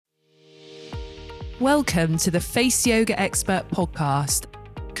Welcome to the Face Yoga Expert podcast.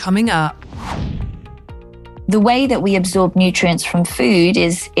 Coming up. The way that we absorb nutrients from food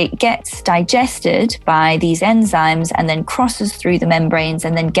is it gets digested by these enzymes and then crosses through the membranes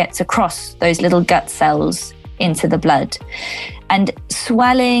and then gets across those little gut cells into the blood. And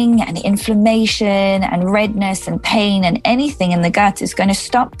swelling and inflammation and redness and pain and anything in the gut is going to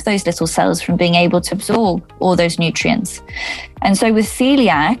stop those little cells from being able to absorb all those nutrients. And so with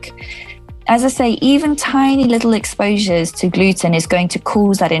celiac, as I say, even tiny little exposures to gluten is going to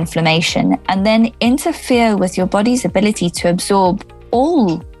cause that inflammation and then interfere with your body's ability to absorb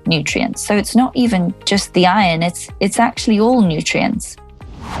all nutrients. So it's not even just the iron, it's actually all nutrients.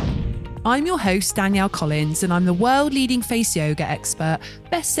 I'm your host, Danielle Collins, and I'm the world-leading face yoga expert,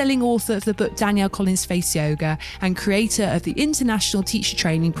 best-selling author of the book Danielle Collins Face Yoga, and creator of the international teacher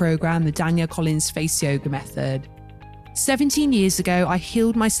training program, the Danielle Collins Face Yoga Method. 17 years ago, I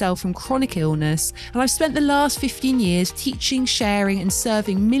healed myself from chronic illness, and I've spent the last 15 years teaching, sharing, and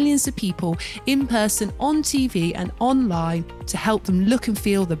serving millions of people in person, on TV, and online to help them look and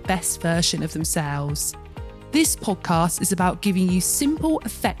feel the best version of themselves. This podcast is about giving you simple,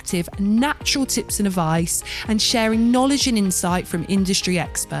 effective, and natural tips and advice and sharing knowledge and insight from industry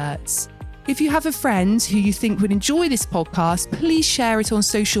experts. If you have a friend who you think would enjoy this podcast, please share it on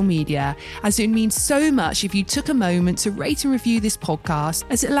social media, as it would mean so much if you took a moment to rate and review this podcast,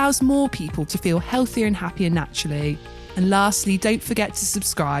 as it allows more people to feel healthier and happier naturally. And lastly, don't forget to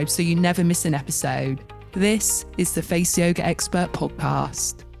subscribe so you never miss an episode. This is the Face Yoga Expert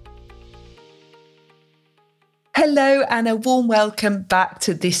Podcast. Hello and a warm welcome back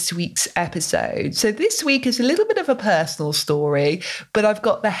to this week's episode. So this week is a little bit of a personal story, but I've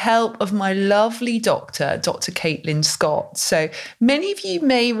got the help of my lovely doctor, Dr. Caitlin Scott. So many of you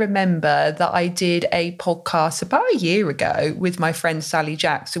may remember that I did a podcast about a year ago with my friend Sally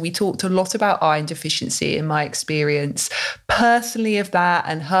Jack. So we talked a lot about iron deficiency and my experience personally of that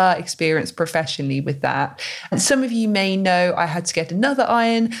and her experience professionally with that. And some of you may know I had to get another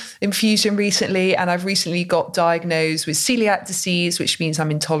iron infusion recently, and I've recently got diagnosed with celiac disease, which means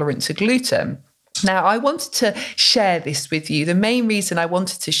I'm intolerant to gluten. Now, I wanted to share this with you. The main reason I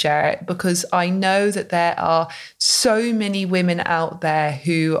wanted to share it because I know that there are so many women out there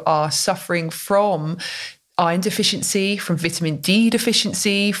who are suffering from iron deficiency, from vitamin D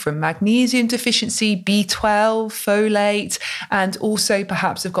deficiency, from magnesium deficiency, B12, folate, and also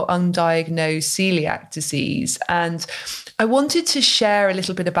perhaps have got undiagnosed celiac disease. And I wanted to share a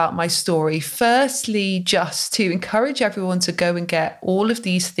little bit about my story. Firstly, just to encourage everyone to go and get all of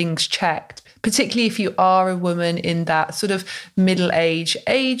these things checked, particularly if you are a woman in that sort of middle-age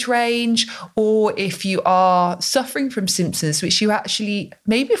age range, or if you are suffering from symptoms which you actually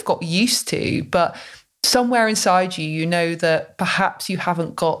maybe have got used to, but somewhere inside you, you know that perhaps you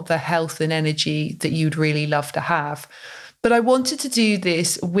haven't got the health and energy that you'd really love to have. But I wanted to do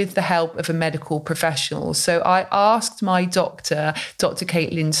this with the help of a medical professional. So I asked my doctor, Dr.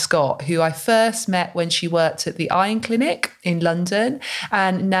 Caitlin Scott, who I first met when she worked at the Iron Clinic in London.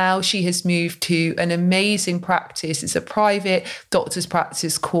 And now she has moved to an amazing practice. It's a private doctor's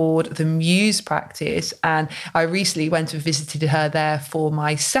practice called the Muse Practice. And I recently went and visited her there for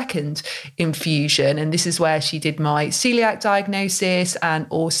my second infusion. And this is where she did my celiac diagnosis and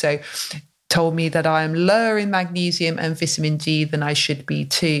also told me that I am lower in magnesium and vitamin D than I should be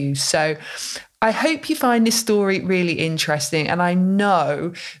too. So I hope you find this story really interesting, and I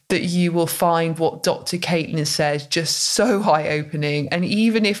know that you will find what Dr. Caitlin says just so eye-opening. And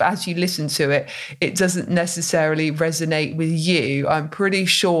even if as you listen to it, it doesn't necessarily resonate with you, I'm pretty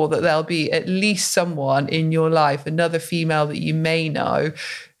sure that there'll be at least someone in your life, another female that you may know,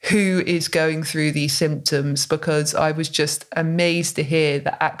 who is going through these symptoms, because I was just amazed to hear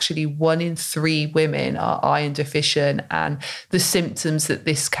that actually 1 in 3 women are iron deficient and the symptoms that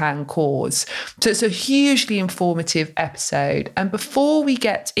this can cause. So it's a hugely informative episode. And before we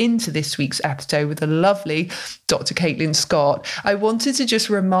get into this week's episode with the lovely Dr. Caitlin Scott, I wanted to just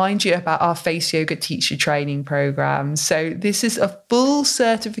remind you about our Face Yoga teacher training program. So this is a full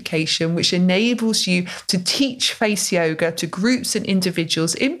certification which enables you to teach face yoga to groups and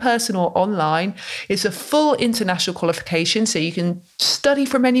individuals in person or online. It's a full international qualification, so you can study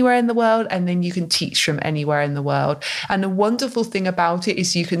from anywhere in the world and then you can teach from anywhere in the world. And the wonderful thing about it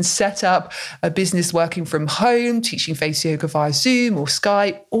is you can set up a business working from home, teaching face yoga via Zoom or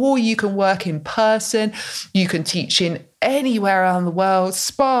Skype, or you can work in person. You can teach in anywhere around the world,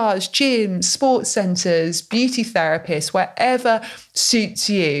 spas, gyms, sports centres, beauty therapists, wherever suits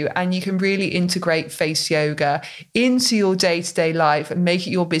you. And you can really integrate face yoga into your day-to-day life and make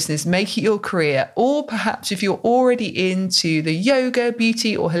it your business, make it your career. Or perhaps if you're already into the yoga,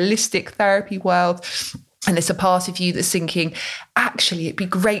 beauty or holistic therapy world, and it's a part of you that's thinking, actually, it'd be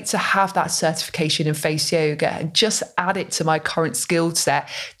great to have that certification in face yoga and just add it to my current skill set,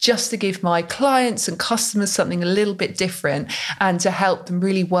 just to give my clients and customers something a little bit different and to help them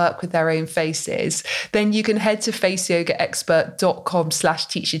really work with their own faces. Then you can head to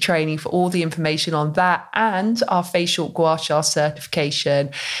faceyogaexpert.com/teacher training for all the information on that and our facial gua sha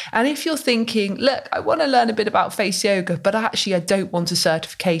certification. And if you're thinking, look, I want to learn a bit about face yoga, but actually I don't want a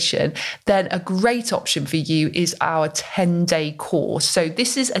certification, then a great option for you is our 10-day course. So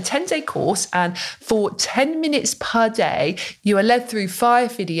this is a 10-day course, and for 10 minutes per day, you are led through via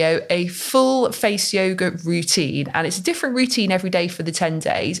video a full face yoga routine. And it's a different routine every day for the 10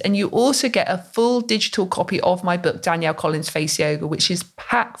 days. And you also get a full digital copy of my book, Danielle Collins Face Yoga, which is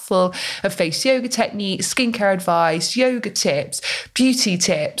packed full of face yoga techniques, skincare advice, yoga tips, beauty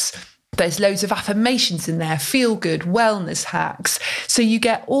tips. There's loads of affirmations in there, feel good, wellness hacks. So you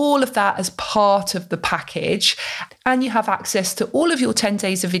get all of that as part of the package, and you have access to all of your 10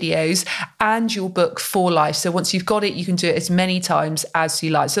 days of videos and your book for life. So once you've got it, you can do it as many times as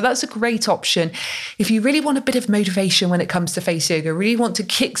you like. So that's a great option. If you really want a bit of motivation when it comes to face yoga, really want to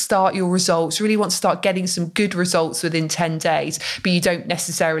kickstart your results, really want to start getting some good results within 10 days, but you don't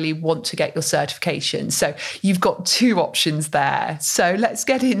necessarily want to get your certification. So you've got two options there. So let's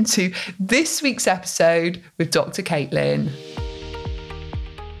get into this week's episode with Dr. Caitlin.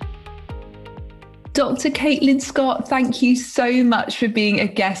 Dr. Caitlin Scott, thank you so much for being a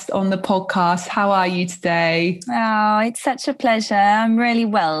guest on the podcast. How are you today? Oh, it's such a pleasure. I'm really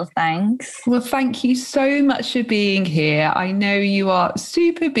well, thanks. Well, thank you so much for being here. I know you are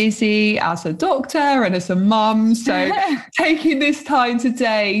super busy as a doctor and as a mum, so taking this time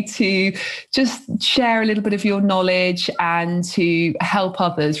today to just share a little bit of your knowledge and to help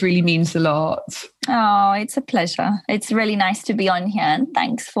others really means a lot. Oh, it's a pleasure. It's really nice to be on here, and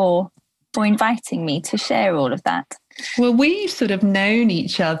thanks for inviting me to share all of that. Well, we've sort of known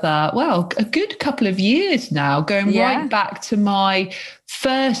each other, well, a good couple of years now, going right back to my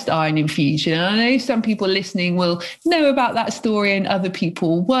first iron infusion. And I know some people listening will know about that story and other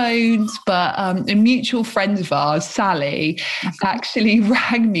people won't, but a mutual friend of ours, Sally, actually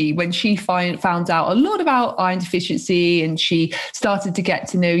rang me when she found out a lot about iron deficiency, and she started to get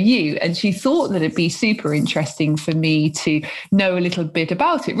to know you. And she thought that it'd be super interesting for me to know a little bit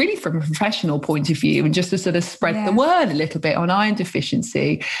about it, really from a professional point of view, and just to sort of spread the word a little bit on iron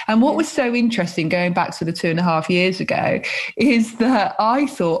deficiency. And what was so interesting going back sort of 2.5 years ago is that I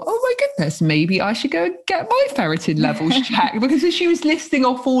thought, oh my goodness, maybe I should go and get my ferritin levels checked, because as she was listing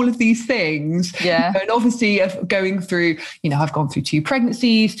off all of these things, and obviously going through, I've gone through 2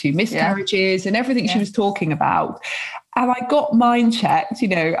 pregnancies, 2 miscarriages and everything she was talking about. And I got mine checked,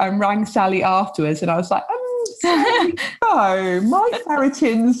 and rang Sally afterwards, and I was like, so my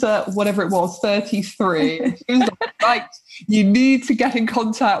ferritin's whatever it was, 33. And she was like, right, you need to get in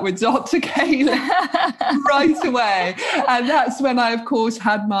contact with Dr. Caitlin right away. And that's when I, of course,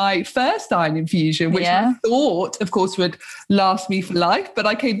 had my first iron infusion, which I thought, of course, would last me for life. But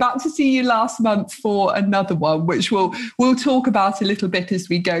I came back to see you last month for another one, which we'll talk about a little bit as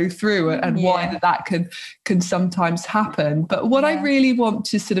we go through, and why that can sometimes happen. But what I really want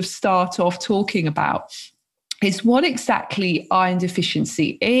to sort of start off talking about is what exactly iron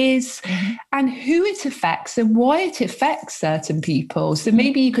deficiency is, and who it affects and why it affects certain people. So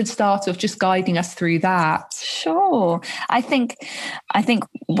maybe you could start off just guiding us through that. Sure. I think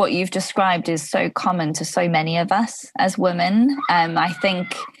what you've described is so common to so many of us as women. I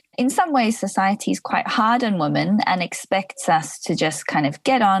think in some ways, society is quite hard on women and expects us to just kind of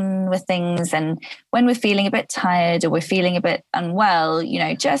get on with things. And when we're feeling a bit tired or we're feeling a bit unwell,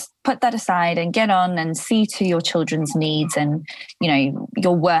 just put that aside and get on and see to your children's needs and,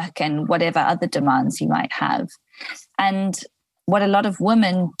 your work and whatever other demands you might have. And what a lot of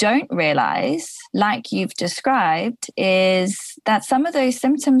women don't realize, like you've described, is that some of those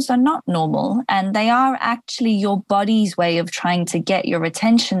symptoms are not normal, and they are actually your body's way of trying to get your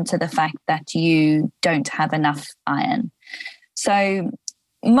attention to the fact that you don't have enough iron. So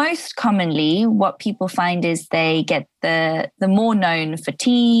most commonly, what people find is they get the more known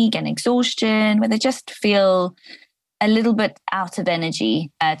fatigue and exhaustion, where they just feel a little bit out of energy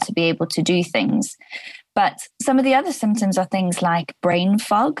to be able to do things. But some of the other symptoms are things like brain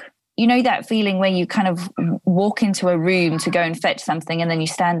fog. You know that feeling where you kind of walk into a room to go and fetch something, and then you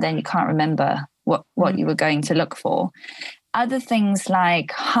stand there and you can't remember what you were going to look for. Other things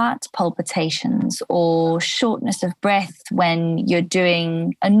like heart palpitations or shortness of breath when you're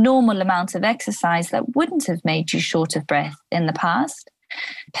doing a normal amount of exercise that wouldn't have made you short of breath in the past.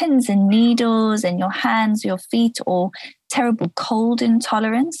 Pins and needles in your hands, your feet, or terrible cold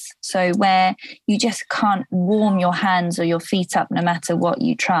intolerance. So where you just can't warm your hands or your feet up no matter what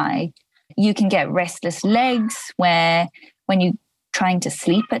you try. You can get restless legs where when you're trying to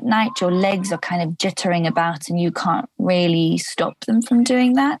sleep at night, your legs are kind of jittering about and you can't really stop them from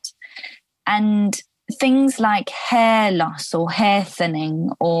doing that. And things like hair loss or hair thinning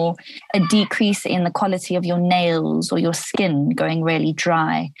or a decrease in the quality of your nails or your skin going really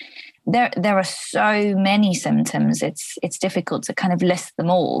dry. There are so many symptoms. It's difficult to kind of list them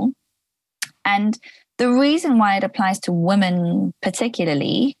all. And the reason why it applies to women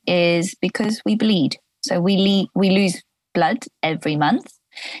particularly is because we bleed. So we lose blood every month.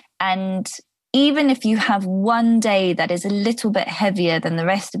 And even if you have one day that is a little bit heavier than the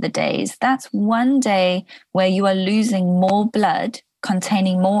rest of the days, that's one day where you are losing more blood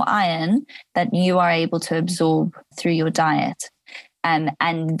containing more iron that you are able to absorb through your diet. And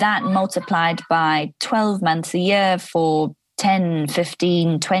that multiplied by 12 months a year for 10,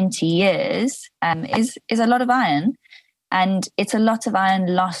 15, 20 years is a lot of iron. And it's a lot of iron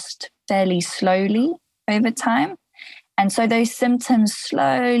lost fairly slowly over time. And so those symptoms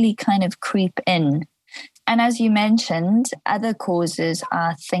slowly kind of creep in. And as you mentioned, other causes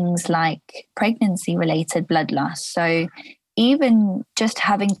are things like pregnancy-related blood loss. So even just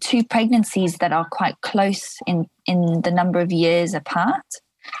having two pregnancies that are quite close in the number of years apart.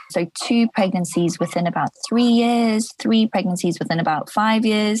 So 2 pregnancies within about 3 years, 3 pregnancies within about 5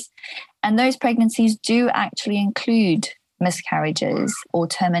 years. And those pregnancies do actually include miscarriages or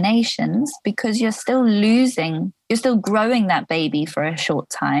terminations because you're still growing that baby for a short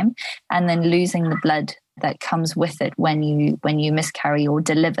time and then losing the blood that comes with it when you miscarry or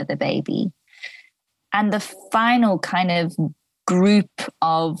deliver the baby. And the final kind of group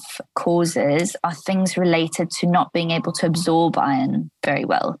of causes are things related to not being able to absorb iron very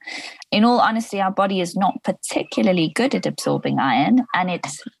well. In all honesty, our body is not particularly good at absorbing iron, and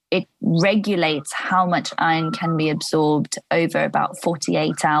it regulates how much iron can be absorbed over about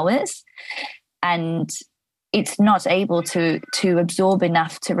 48 hours. And it's not able to absorb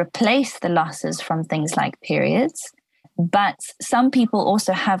enough to replace the losses from things like periods. But some people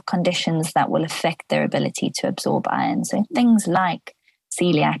also have conditions that will affect their ability to absorb iron. So things like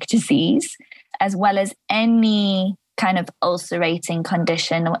celiac disease, as well as any kind of ulcerating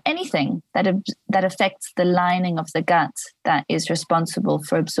condition or anything that affects the lining of the gut that is responsible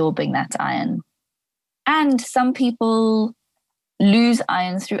for absorbing that iron. And some people lose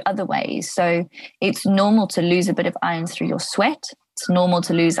iron through other ways. So it's normal to lose a bit of iron through your sweat. It's normal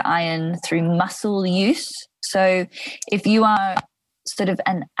to lose iron through muscle use. So if you are sort of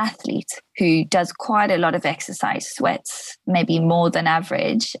an athlete who does quite a lot of exercise, sweats maybe more than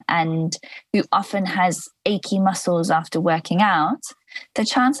average, and who often has achy muscles after working out, the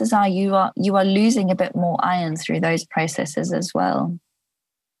chances are you are losing a bit more iron through those processes as well.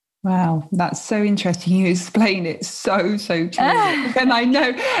 Wow, that's so interesting. You explain it so true. And I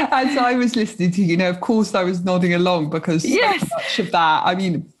know as I was listening to you, of course I was nodding along because so much of that, I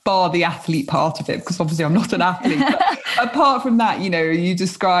mean, bar the athlete part of it, because obviously I'm not an athlete. But apart from that, you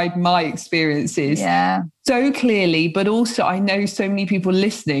described my experiences so clearly, but also I know so many people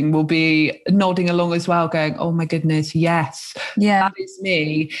listening will be nodding along as well, going, oh my goodness, yes, that is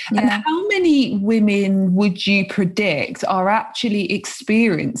me. And how many women would you predict are actually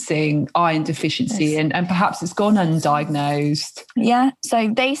experiencing iron deficiency and perhaps it's gone undiagnosed? Yeah.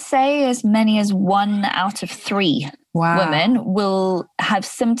 So they say as many as 1 out of 3 women will have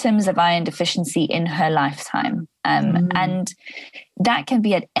symptoms of iron deficiency in her lifetime. And that can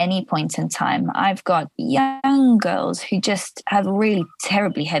be at any point in time. I've got young girls who just have really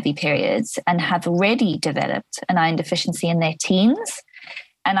terribly heavy periods and have already developed an iron deficiency in their teens.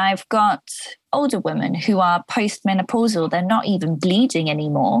 And I've got older women who are postmenopausal. They're not even bleeding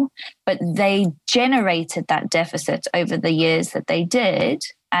anymore, but they generated that deficit over the years that they did.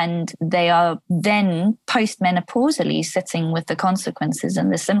 And they are then postmenopausally sitting with the consequences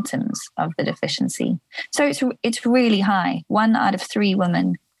and the symptoms of the deficiency. So it's really high. 1 out of 3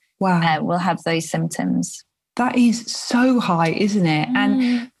 women will have those symptoms. That is so high, isn't it?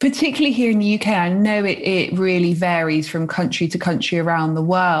 And particularly here in the UK, I know it really varies from country to country around the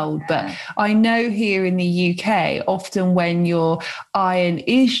world. But I know here in the UK, often when your iron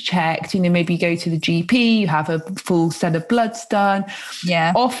is checked, maybe you go to the GP, you have a full set of bloods done.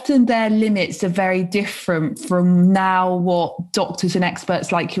 Yeah. Often their limits are very different from now what doctors and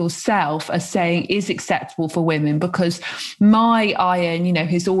experts like yourself are saying is acceptable for women, because my iron,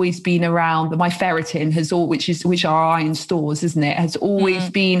 has always been around, my ferritin has always, which are iron stores, isn't it, has always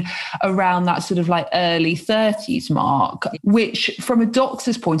been around that sort of like early 30s mark, which from a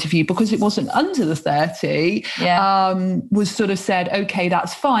doctor's point of view, because it wasn't under the 30, was sort of said, okay,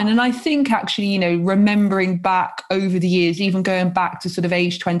 that's fine. And I think actually, remembering back over the years, even going back to sort of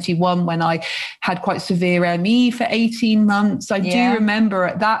age 21, when I had quite severe ME for 18 months, I do remember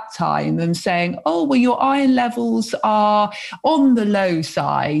at that time them saying, oh, well, your iron levels are on the low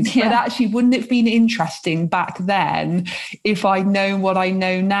side. But actually, wouldn't it have been interesting back then if I'd known what I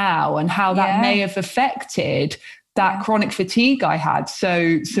know now, and how that may have affected that chronic fatigue I had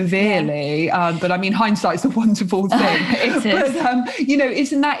so severely. But I mean, hindsight's a wonderful thing. It is. But,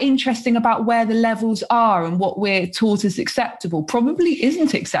 isn't that interesting about where the levels are and what we're taught as acceptable probably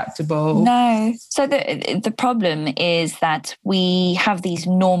isn't acceptable? No. So the problem is that we have these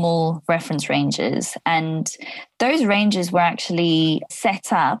normal reference ranges, and those ranges were actually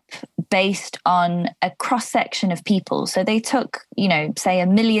set up based on a cross-section of people. So they took, say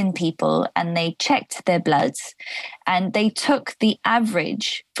 1 million people, and they checked their bloods, and they took the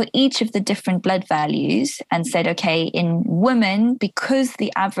average for each of the different blood values and said, okay, in women, because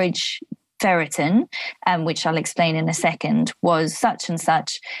the average ferritin, which I'll explain in a second, was such and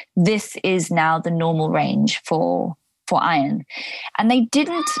such, this is now the normal range for iron. And they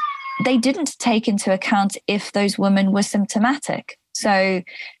didn't take into account if those women were symptomatic. So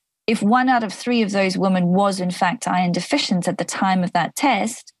if 1 out of 3 of those women was in fact iron deficient at the time of that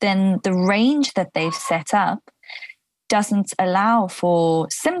test, then the range that they've set up doesn't allow for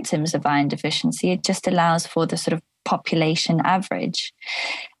symptoms of iron deficiency. It just allows for the sort of population average.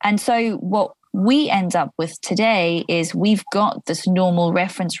 And so what we end up with today is we've got this normal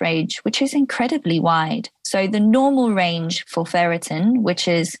reference range, which is incredibly wide. So the normal range for ferritin, which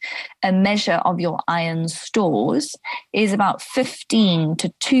is a measure of your iron stores, is about 15 to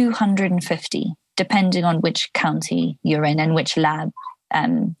 250, depending on which county you're in and which lab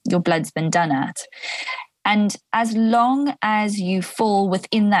your blood's been done at. And as long as you fall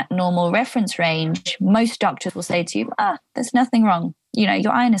within that normal reference range, most doctors will say to you, there's nothing wrong.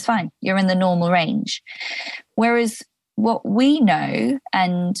 Your iron is fine. You're in the normal range. Whereas what we know,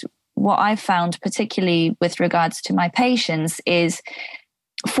 and what I've found particularly with regards to my patients, is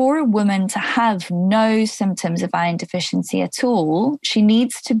for a woman to have no symptoms of iron deficiency at all, she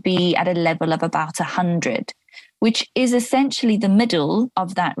needs to be at a level of about 100, which is essentially the middle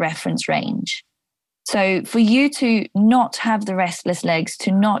of that reference range. So for you to not have the restless legs,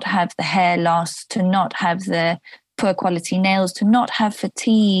 to not have the hair loss, to not have the poor quality nails, to not have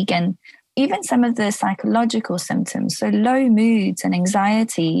fatigue, and even some of the psychological symptoms, so low moods and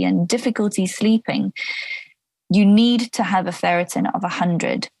anxiety and difficulty sleeping, you need to have a ferritin of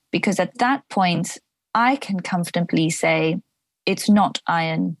 100, because at that point, I can comfortably say it's not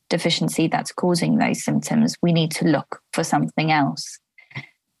iron deficiency that's causing those symptoms. We need to look for something else.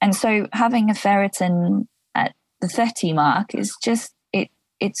 And so having a ferritin at the 30 mark is just,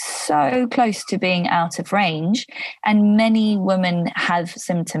 it's so close to being out of range. And many women have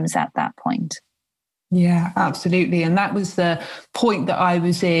symptoms at that point. Yeah, absolutely. And that was the point that I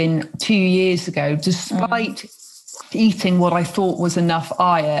was in 2 years ago, despite eating what I thought was enough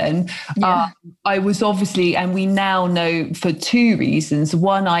iron. I was obviously, and we now know for 2 reasons.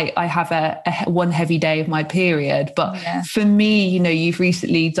 One, I have one heavy day of my period, but for me, you've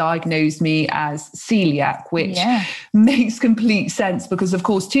recently diagnosed me as celiac, which makes complete sense because, of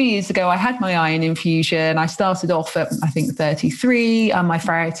course, 2 years ago, I had my iron infusion. I started off at, I think, 33, my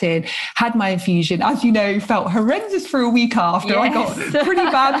ferritin, had my infusion, as you know, felt horrendous for a week after. I got pretty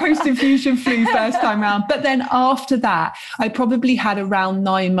bad post-infusion flu first time around. But then after that, I probably had around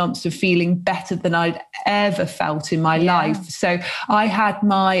 9 months of feeling better than I'd ever felt in my life. So I had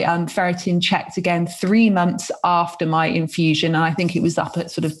my ferritin checked again 3 months after my infusion, and I think it was up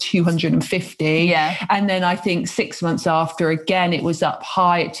at sort of 250. And then I think 6 months after, again, it was up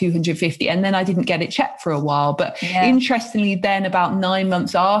high at 250. And then I didn't get it checked for a while. But interestingly, then about 9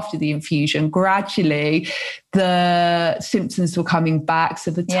 months after the infusion, gradually the symptoms were coming back.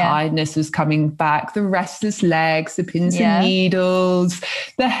 So the tiredness was coming back, the restless legs, legs, the pins and needles,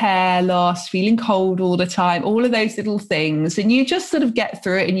 the hair loss, feeling cold all the time, all of those little things. And you just sort of get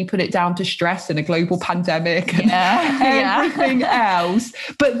through it and you put it down to stress and a global pandemic and everything else.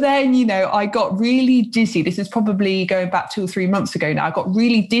 But then, you know, I got really dizzy. This is probably going back 2 or 3 months ago now. I got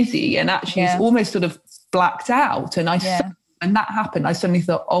really dizzy and actually it's almost sort of blacked out. And and that happened. I suddenly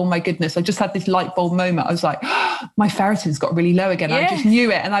thought, oh my goodness, I just had this light bulb moment. I was like, oh, my ferritin's got really low again. I just knew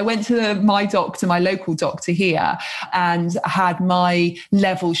it. And I went to my doctor, my local doctor here, and had my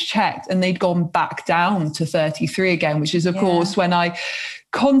levels checked and they'd gone back down to 33 again, which is, of course, when I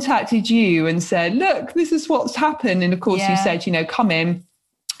contacted you and said, look, this is what's happened. And of course, you said, you know, come in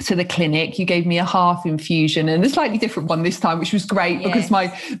to the clinic. You gave me a half infusion and a slightly different one this time, which was great because my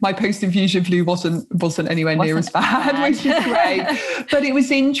post-infusion flu wasn't anywhere near as bad, which is great. But it was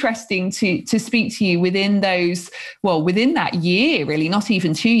interesting to speak to you within that year, really, not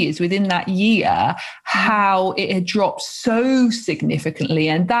even 2 years, within that year, how it had dropped so significantly.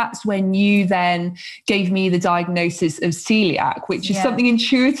 And that's when you then gave me the diagnosis of celiac, which is something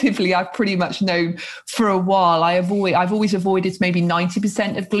intuitively I've pretty much known for a while. I've always avoided maybe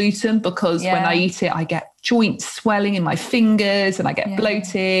 90% of gluten because when I eat it, I get joint swelling in my fingers and I get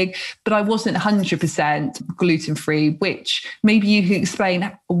bloating, but I wasn't 100% gluten-free, which maybe you can explain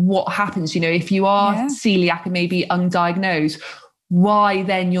what happens, you know, if you are celiac and maybe undiagnosed, why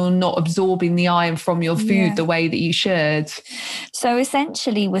then you're not absorbing the iron from your food the way that you should. So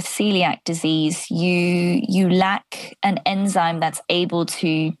essentially with celiac disease, you lack an enzyme that's able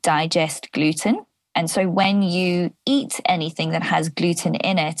to digest gluten. And so when you eat anything that has gluten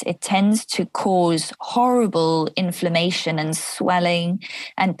in it, it tends to cause horrible inflammation and swelling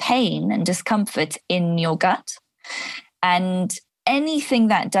and pain and discomfort in your gut. And anything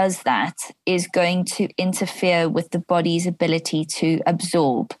that does that is going to interfere with the body's ability to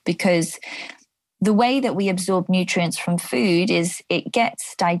absorb, because the way that we absorb nutrients from food is it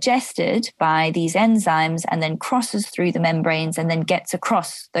gets digested by these enzymes and then crosses through the membranes and then gets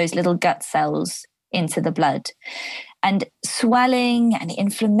across those little gut cells into the blood. And swelling and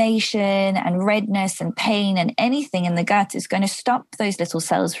inflammation and redness and pain and anything in the gut is going to stop those little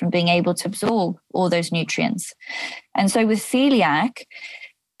cells from being able to absorb all those nutrients. And so with celiac,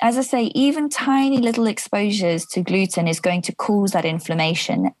 as I say, even tiny little exposures to gluten is going to cause that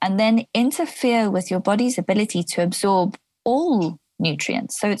inflammation and then interfere with your body's ability to absorb all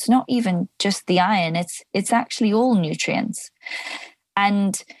nutrients. So it's not even just the iron, it's actually all nutrients.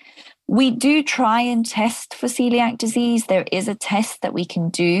 And we do try and test for celiac disease. There is a test that we can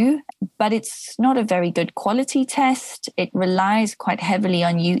do, but it's not a very good quality test. It relies quite heavily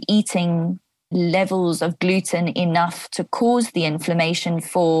on you eating levels of gluten enough to cause the inflammation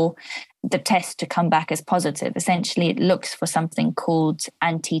for the test to come back as positive. Essentially, it looks for something called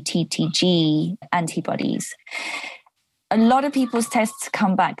anti-TTG antibodies. A lot of people's tests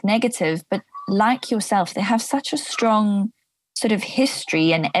come back negative, but like yourself, they have such a strong sort of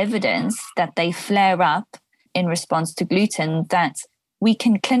history and evidence that they flare up in response to gluten that we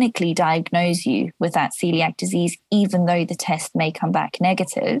can clinically diagnose you with that celiac disease, even though the test may come back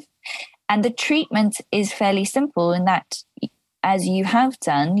negative. And the treatment is fairly simple in that, as you have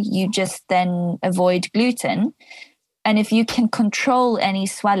done, you just then avoid gluten. And if you can control any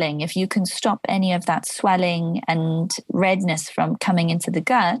swelling, if you can stop any of that swelling and redness from coming into the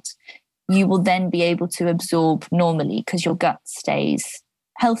gut, you will then be able to absorb normally because your gut stays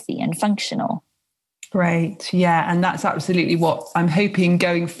healthy and functional. Great. Yeah. And that's absolutely what I'm hoping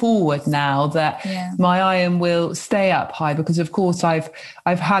going forward now, that my iron will stay up high, because of course I've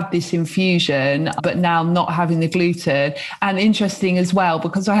had this infusion, but now not having the gluten. And interesting as well,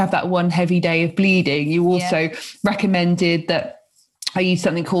 because I have that one heavy day of bleeding, you also recommended that I use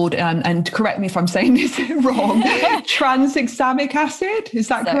something called, and correct me if I'm saying this wrong, tranexamic acid. Is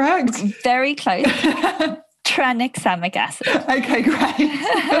that correct? Very close. Tranexamic acid. Okay,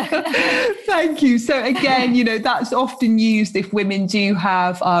 great. Thank you. So again, you know, that's often used if women do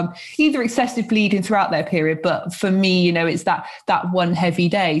have either excessive bleeding throughout their period, but for me, you know, it's that one heavy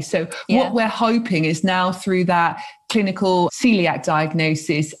day. So what we're hoping is now through that clinical celiac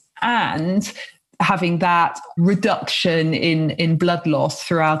diagnosis and having that reduction in blood loss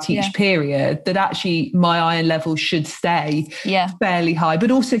throughout each period, that actually my iron levels should stay fairly high,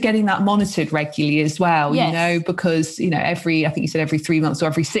 but also getting that monitored regularly as well, you know, because, you know, I think you said every 3 months or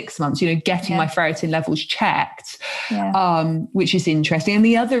every 6 months, you know, getting my ferritin levels checked, which is interesting. And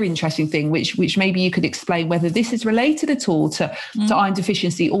the other interesting thing, which maybe you could explain whether this is related at all to iron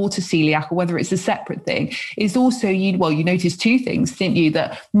deficiency or to celiac, or whether it's a separate thing, is also you noticed two things, didn't you?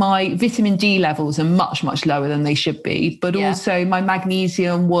 That my vitamin D levels levels are much, much lower than they should be. But also my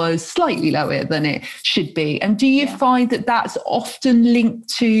magnesium was slightly lower than it should be. And do you find that that's often linked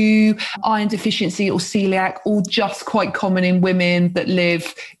to iron deficiency or celiac, or just quite common in women that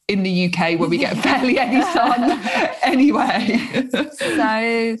live in the UK where we get barely any sun anyway?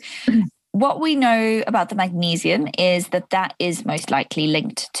 So what we know about the magnesium is that is most likely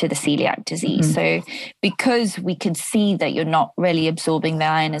linked to the celiac disease. So because we could see that you're not really absorbing the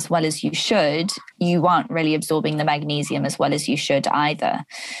iron as well as you should, you aren't really absorbing the magnesium as well as you should either.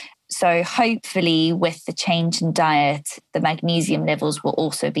 So hopefully with the change in diet, the magnesium levels will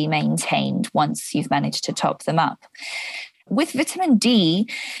also be maintained once you've managed to top them up. With vitamin D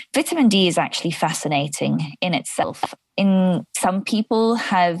is actually fascinating in itself. Some people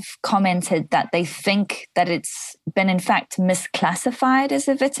have commented that they think that it's been in fact misclassified as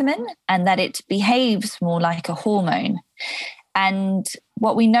a vitamin and that it behaves more like a hormone. And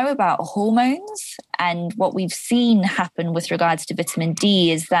what we know about hormones and what we've seen happen with regards to vitamin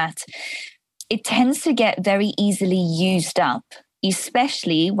D is that it tends to get very easily used up,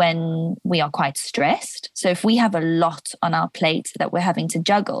 especially when we are quite stressed. So if we have a lot on our plate that we're having to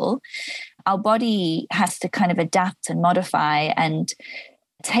juggle, our body has to kind of adapt and modify and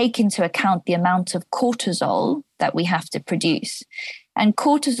take into account the amount of cortisol that we have to produce. And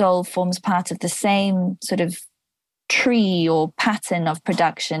cortisol forms part of the same sort of tree or pattern of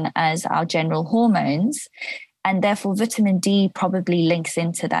production as our general hormones. And therefore, vitamin D probably links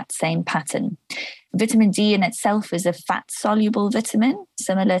into that same pattern. Vitamin D in itself is a fat-soluble vitamin,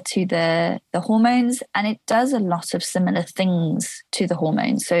 similar to the hormones, and it does a lot of similar things to the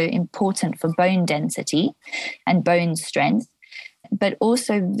hormones. So important for bone density and bone strength, but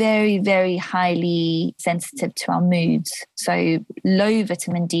also very, very highly sensitive to our moods. So low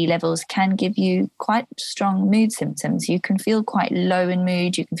vitamin D levels can give you quite strong mood symptoms. You can feel quite low in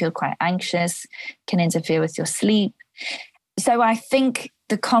mood, you can feel quite anxious, can interfere with your sleep. So I think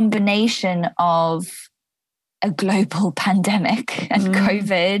the combination of a global pandemic and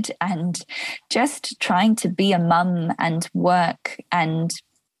COVID and just trying to be a mum and work and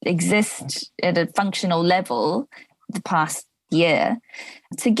exist at a functional level the past year,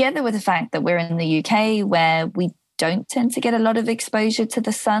 together with the fact that we're in the UK where we don't tend to get a lot of exposure to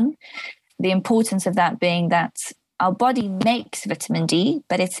the sun, the importance of that being that our body makes vitamin D,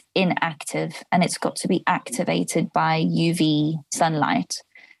 but it's inactive and it's got to be activated by UV sunlight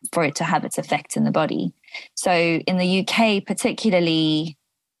for it to have its effect in the body. So in the UK particularly,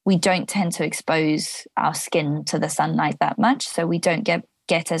 we don't tend to expose our skin to the sunlight that much, so we don't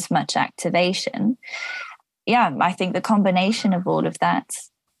get as much activation. Yeah, I think the combination of all of that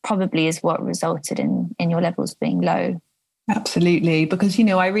probably is what resulted in your levels being low. Absolutely. Because, you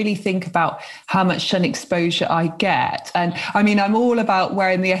know, I really think about how much sun exposure I get. And I mean, I'm all about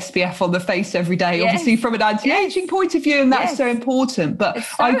wearing the SPF on the face every day, obviously from an anti-aging point of view. And that's so important. But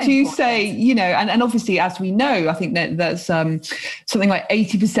so I do say, you know, and obviously, as we know, I think that that's something like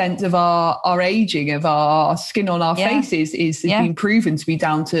 80% of our aging, of our skin on our faces is being proven to be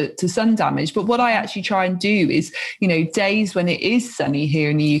down to sun damage. But what I actually try and do is, you know, days when it is sunny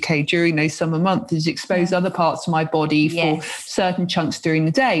here in the UK during those summer months is expose other parts of my body for certain chunks during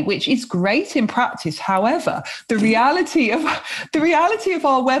the day, which is great in practice. However, the reality of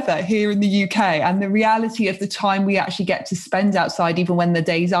our weather here in the UK and the reality of the time we actually get to spend outside, even when the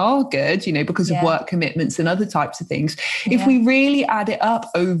days are good, you know, because of work commitments and other types of things, if we really add it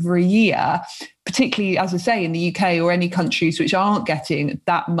up over a year, particularly, as I say, in the UK or any countries which aren't getting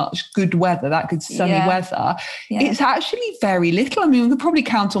that much good weather, that good sunny weather, it's actually very little. I mean, we could probably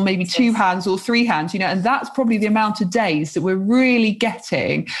count on maybe 2 hands or 3 hands, you know, and that's probably the amount of days that we're really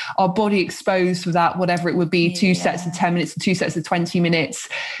getting our body exposed for that, whatever it would be, 2 sets of 10 minutes and 2 sets of 20 minutes,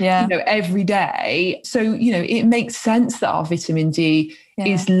 you know, every day. So, you know, it makes sense that our vitamin D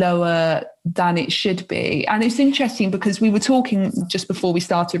is lower than it should be. And it's interesting because we were talking just before we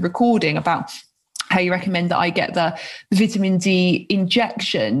started recording about how you recommend that I get the vitamin D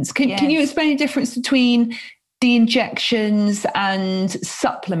injections. Can you explain the difference between the injections and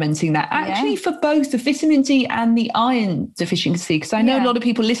supplementing that? Actually, for both the vitamin D and the iron deficiency, because I know a lot of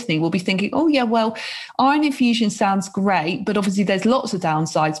people listening will be thinking, oh yeah, well, iron infusion sounds great, but obviously there's lots of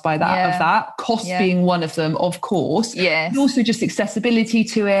downsides of that, cost being one of them, of course. And also just accessibility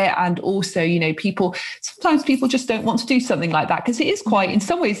to it. And also, you know, sometimes people just don't want to do something like that because it is quite, in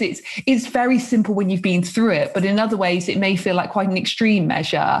some ways, it's very simple when you've been through it, but in other ways it may feel like quite an extreme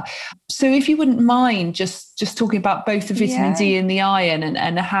measure. So if you wouldn't mind just talking about both the vitamin D and the iron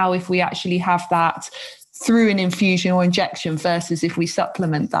and how if we actually have that through an infusion or injection versus if we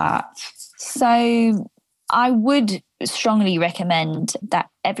supplement that. So I would strongly recommend that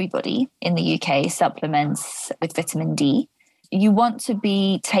everybody in the UK supplements with vitamin D. You want to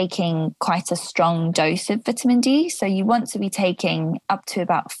be taking quite a strong dose of vitamin D. So you want to be taking up to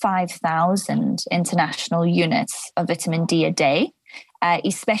about 5,000 international units of vitamin D a day,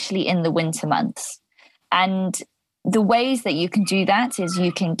 especially in the winter months. And the ways that you can do that is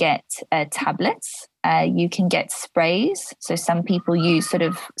you can get tablets, you can get sprays. So some people use sort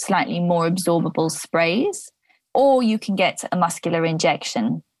of slightly more absorbable sprays, or you can get a muscular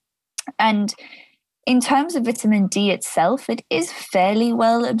injection. And in terms of vitamin D itself, it is fairly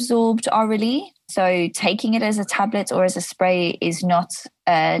well absorbed orally. So taking it as a tablet or as a spray is not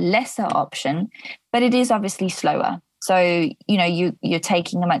a lesser option, but it is obviously slower. So, you're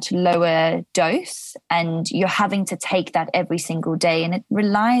taking a much lower dose and you're having to take that every single day. And it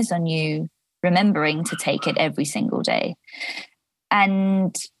relies on you remembering to take it every single day.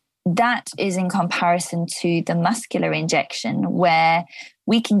 And that is in comparison to the muscular injection, where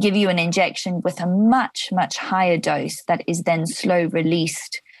we can give you an injection with a much, much higher dose that is then slow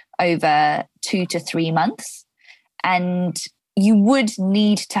released over 2 to 3 months. And you would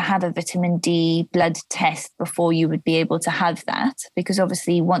need to have a vitamin D blood test before you would be able to have that, because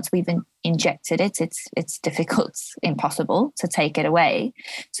obviously once we've injected it, it's difficult, impossible to take it away.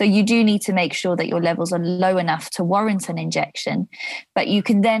 So you do need to make sure that your levels are low enough to warrant an injection. But you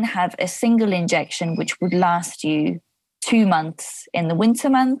can then have a single injection which would last you 2 months in the winter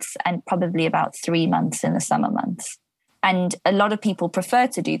months and probably about 3 months in the summer months. And a lot of people prefer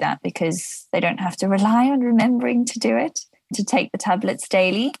to do that because they don't have to rely on remembering to do it, to take the tablets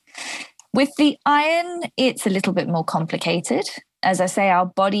daily. With the iron, it's a little bit more complicated. As I say, our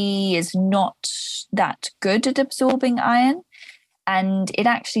body is not that good at absorbing iron, and it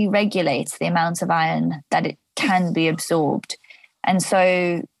actually regulates the amount of iron that it can be absorbed. And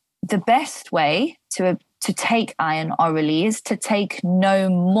so the best way to take iron orally is to take no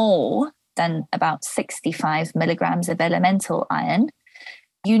more than about 65 milligrams of elemental iron.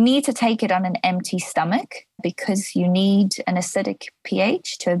 You need to take it on an empty stomach because you need an acidic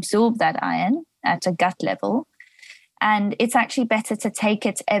pH to absorb that iron at a gut level. And it's actually better to take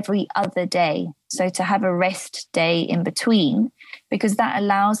it every other day. So to have a rest day in between, because that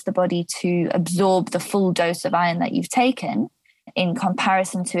allows the body to absorb the full dose of iron that you've taken, in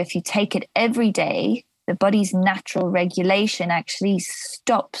comparison to if you take it every day, the body's natural regulation actually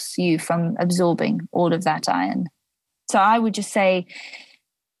stops you from absorbing all of that iron. So I would just say,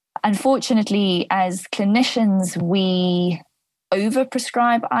 unfortunately, as clinicians, we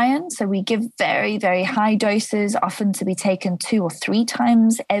overprescribe iron. So we give very, very high doses, often to be taken 2 or 3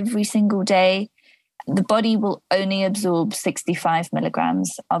 times every single day. The body will only absorb 65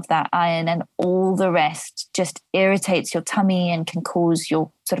 milligrams of that iron, and all the rest just irritates your tummy and can cause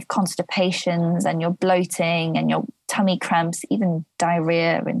your sort of constipations and your bloating and your tummy cramps, even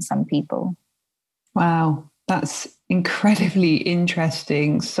diarrhea in some people. Wow. That's incredibly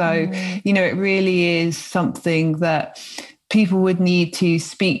interesting. So, it really is something that people would need to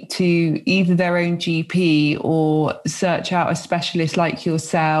speak to either their own GP or search out a specialist like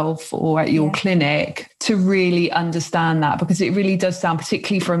yourself or at your clinic to really understand that, because it really does sound,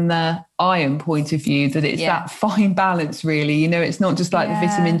 particularly from the iron point of view, that it's that fine balance, really. It's not just like the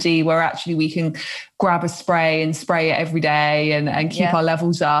vitamin D where actually we can grab a spray and spray it every day and keep our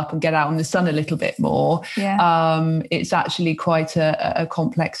levels up and get out in the sun a little bit more. It's actually quite a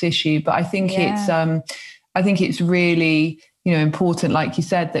complex issue. But I think it's really, important, like you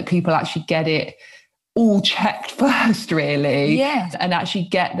said, that people actually get it all checked first, really, and actually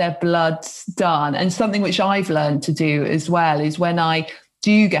get their bloods done. And something which I've learned to do as well is when I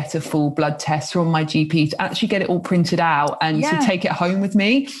do get a full blood test from my GP, to actually get it all printed out and to take it home with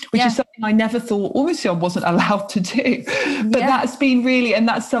me, which is something I never thought, obviously, I wasn't allowed to do. But that's been really, and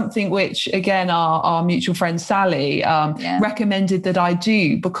that's something which, again, our mutual friend Sally recommended that I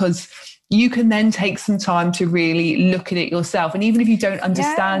do, because you can then take some time to really look at it yourself. And even if you don't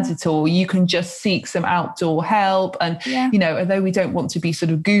understand it all, you can just seek some outdoor help. And, although we don't want to be sort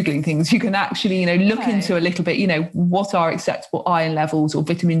of Googling things, you can actually, look into a little bit, what are acceptable iron levels or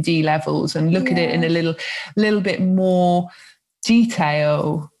vitamin D levels, and look at it in a little bit more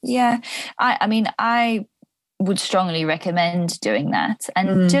detail. Yeah. I would strongly recommend doing that,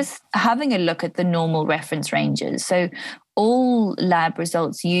 and just having a look at the normal reference ranges. So all lab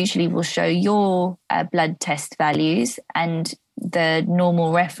results usually will show your blood test values and the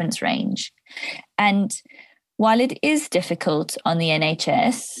normal reference range. And while it is difficult on the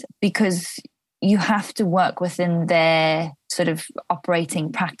NHS, because you have to work within their sort of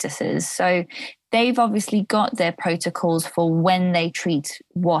operating practices, so they've obviously got their protocols for when they treat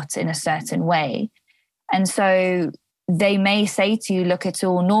what in a certain way. And so they may say to you, look, it's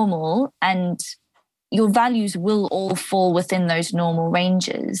all normal, and your values will all fall within those normal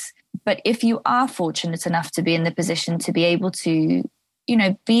ranges. But if you are fortunate enough to be in the position to be able to,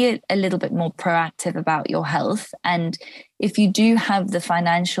 be a little bit more proactive about your health, and if you do have the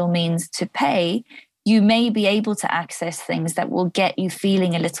financial means to pay, you may be able to access things that will get you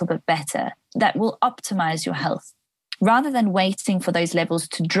feeling a little bit better, that will optimize your health. Rather than waiting for those levels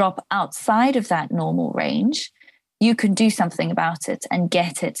to drop outside of that normal range, you can do something about it and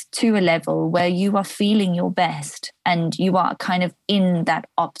get it to a level where you are feeling your best and you are kind of in that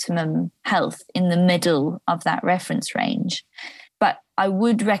optimum health, in the middle of that reference range. But I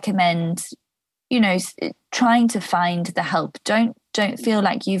would recommend, trying to find the help. Don't feel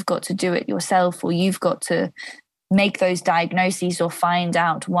like you've got to do it yourself, or you've got to make those diagnoses or find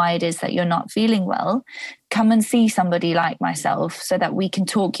out why it is that you're not feeling well. Come and see somebody like myself so that we can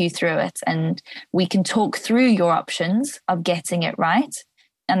talk you through it, and we can talk through your options of getting it right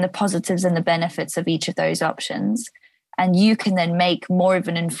and the positives and the benefits of each of those options. And you can then make more of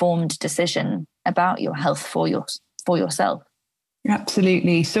an informed decision about your health for yourself.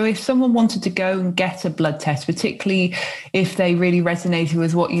 Absolutely. So if someone wanted to go and get a blood test, particularly if they really resonated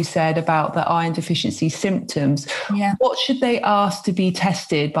with what you said about the iron deficiency symptoms, what should they ask to be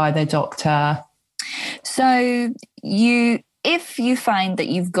tested by their doctor? So if you find that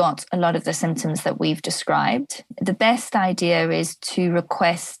you've got a lot of the symptoms that we've described, the best idea is to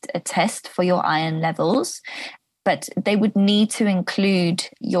request a test for your iron levels. But they would need to include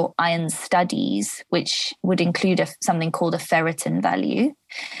your iron studies, which would include something called a ferritin value.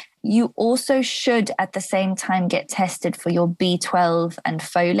 You also should at the same time get tested for your B12 and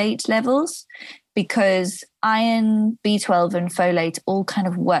folate levels, because iron, B12 and folate all kind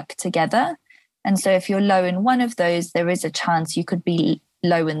of work together. And so if you're low in one of those, there is a chance you could be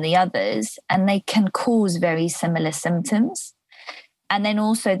low in the others, and they can cause very similar symptoms. And then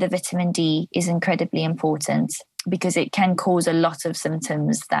also the vitamin D is incredibly important, because it can cause a lot of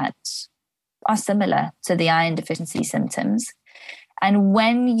symptoms that are similar to the iron deficiency symptoms. And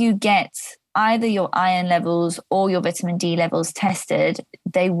when you get either your iron levels or your vitamin D levels tested,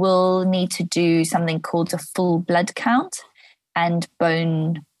 they will need to do something called a full blood count and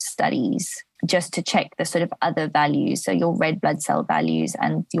bone studies, just to check the sort of other values, so your red blood cell values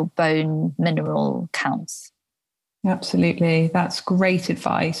and your bone mineral counts. Absolutely. That's great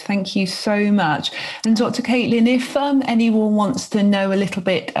advice. Thank you so much. And Dr. Caitlin, if anyone wants to know a little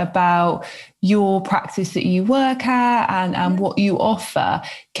bit about your practice that you work at and what you offer,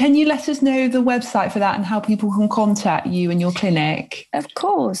 can you let us know the website for that and how people can contact you and your clinic? Of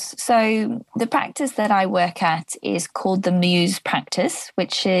course. So the practice that I work at is called the Muse practice,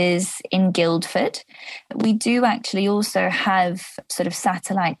 which is in Guildford. We do actually also have sort of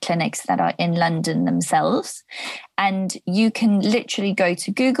satellite clinics that are in London themselves. And you can literally go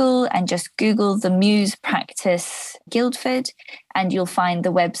to Google and just Google the Muse practice Guildford, and you'll find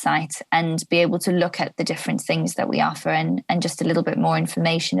the website and be able to look at the different things that we offer and just a little bit more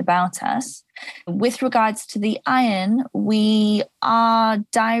information about us. With regards to the iron, we are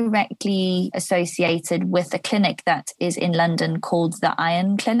directly associated with a clinic that is in London called the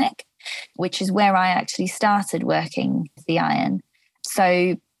Iron Clinic, which is where I actually started working with the iron.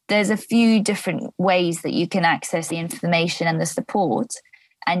 So there's a few different ways that you can access the information and the support.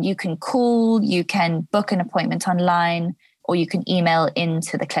 And you can call, you can book an appointment online, or you can email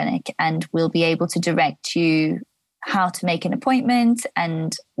into the clinic, and we'll be able to direct you how to make an appointment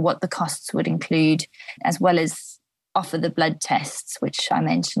and what the costs would include, as well as offer the blood tests, which I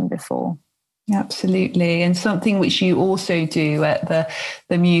mentioned before. Absolutely. And something which you also do at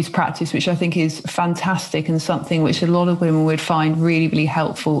the Muse practice, which I think is fantastic, and something which a lot of women would find really, really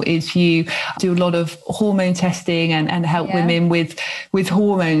helpful, is you do a lot of hormone testing and help women with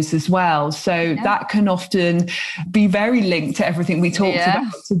hormones as well. So that can often be very linked to everything we talked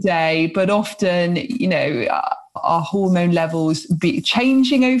about today, but often, our hormone levels be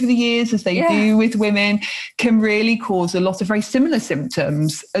changing over the years, as they do with women, can really cause a lot of very similar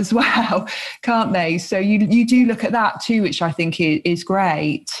symptoms as well, can't they? So you do look at that too, which I think is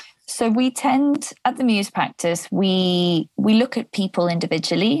great. So we tend, at the Muse practice, we look at people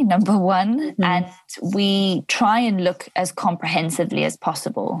individually, number one, and we try and look as comprehensively as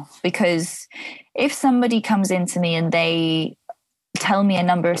possible. Because if somebody comes into me and they tell me a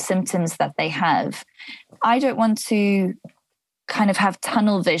number of symptoms that they have, I don't want to kind of have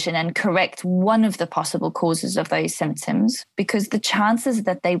tunnel vision and correct one of the possible causes of those symptoms, because the chances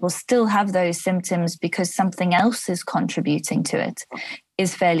that they will still have those symptoms because something else is contributing to it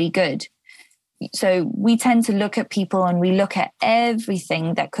is fairly good. So we tend to look at people and we look at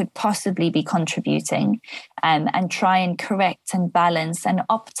everything that could possibly be contributing, and try and correct and balance and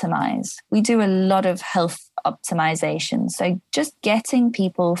optimize. We do a lot of health optimization. So just getting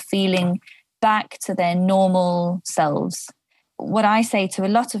people feeling back to their normal selves. What I say to a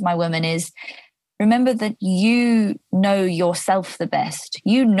lot of my women is, remember that you know yourself the best.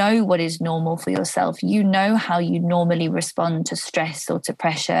 You know what is normal for yourself. You know how you normally respond to stress or to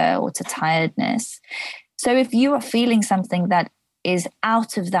pressure or to tiredness. So if you are feeling something that is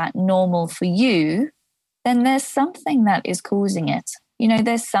out of that normal for you, then there's something that is causing it.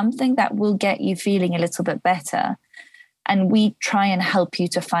 There's something that will get you feeling a little bit better. And we try and help you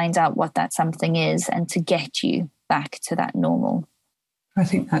to find out what that something is and to get you back to that normal. I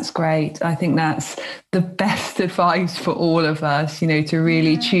think that's great. I think that's the best advice for all of us, to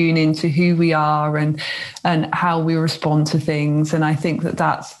really tune into who we are and how we respond to things. And I think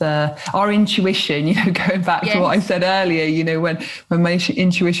that's our intuition, going back to what I said earlier, when my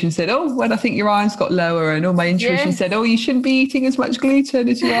intuition said, oh, well, I think your iron's got lower, and my intuition said, oh, you shouldn't be eating as much gluten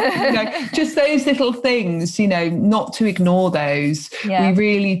as you are. Just those little things, not to ignore those. Yeah. We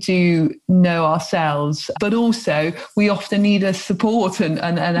really do know ourselves, but also we often need a support and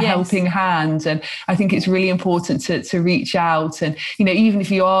a helping hand. And I think it's really important to reach out. And, even if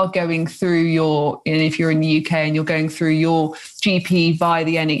you are going through if you're in the UK and you're going through your GP via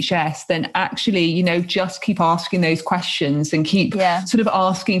the NHS, then actually, just keep asking those questions and keep sort of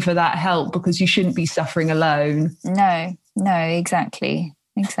asking for that help, because you shouldn't be suffering alone. No, exactly.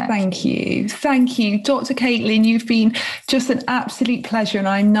 Exactly. Thank you. Dr. Caitlin, you've been just an absolute pleasure. And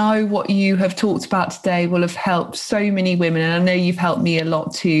I know what you have talked about today will have helped so many women. And I know you've helped me a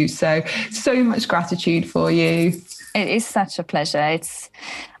lot too. So much gratitude for you. It is such a pleasure.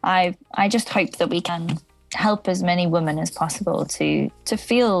 I just hope that we can help as many women as possible to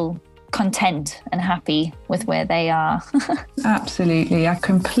feel content and happy with where they are. Absolutely. I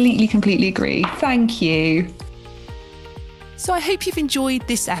completely agree. Thank you. So I hope you've enjoyed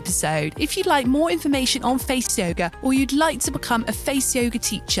this episode. If you'd like more information on face yoga, or you'd like to become a face yoga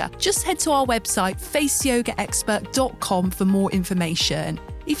teacher, just head to our website, faceyogaexpert.com, for more information.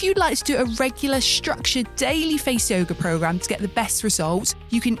 If you'd like to do a regular, structured, daily face yoga program to get the best results,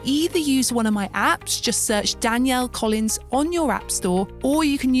 you can either use one of my apps, just search Danielle Collins on your app store, or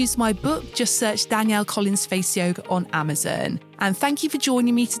you can use my book, just search Danielle Collins Face Yoga on Amazon. And thank you for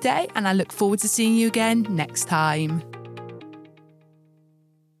joining me today, and I look forward to seeing you again next time.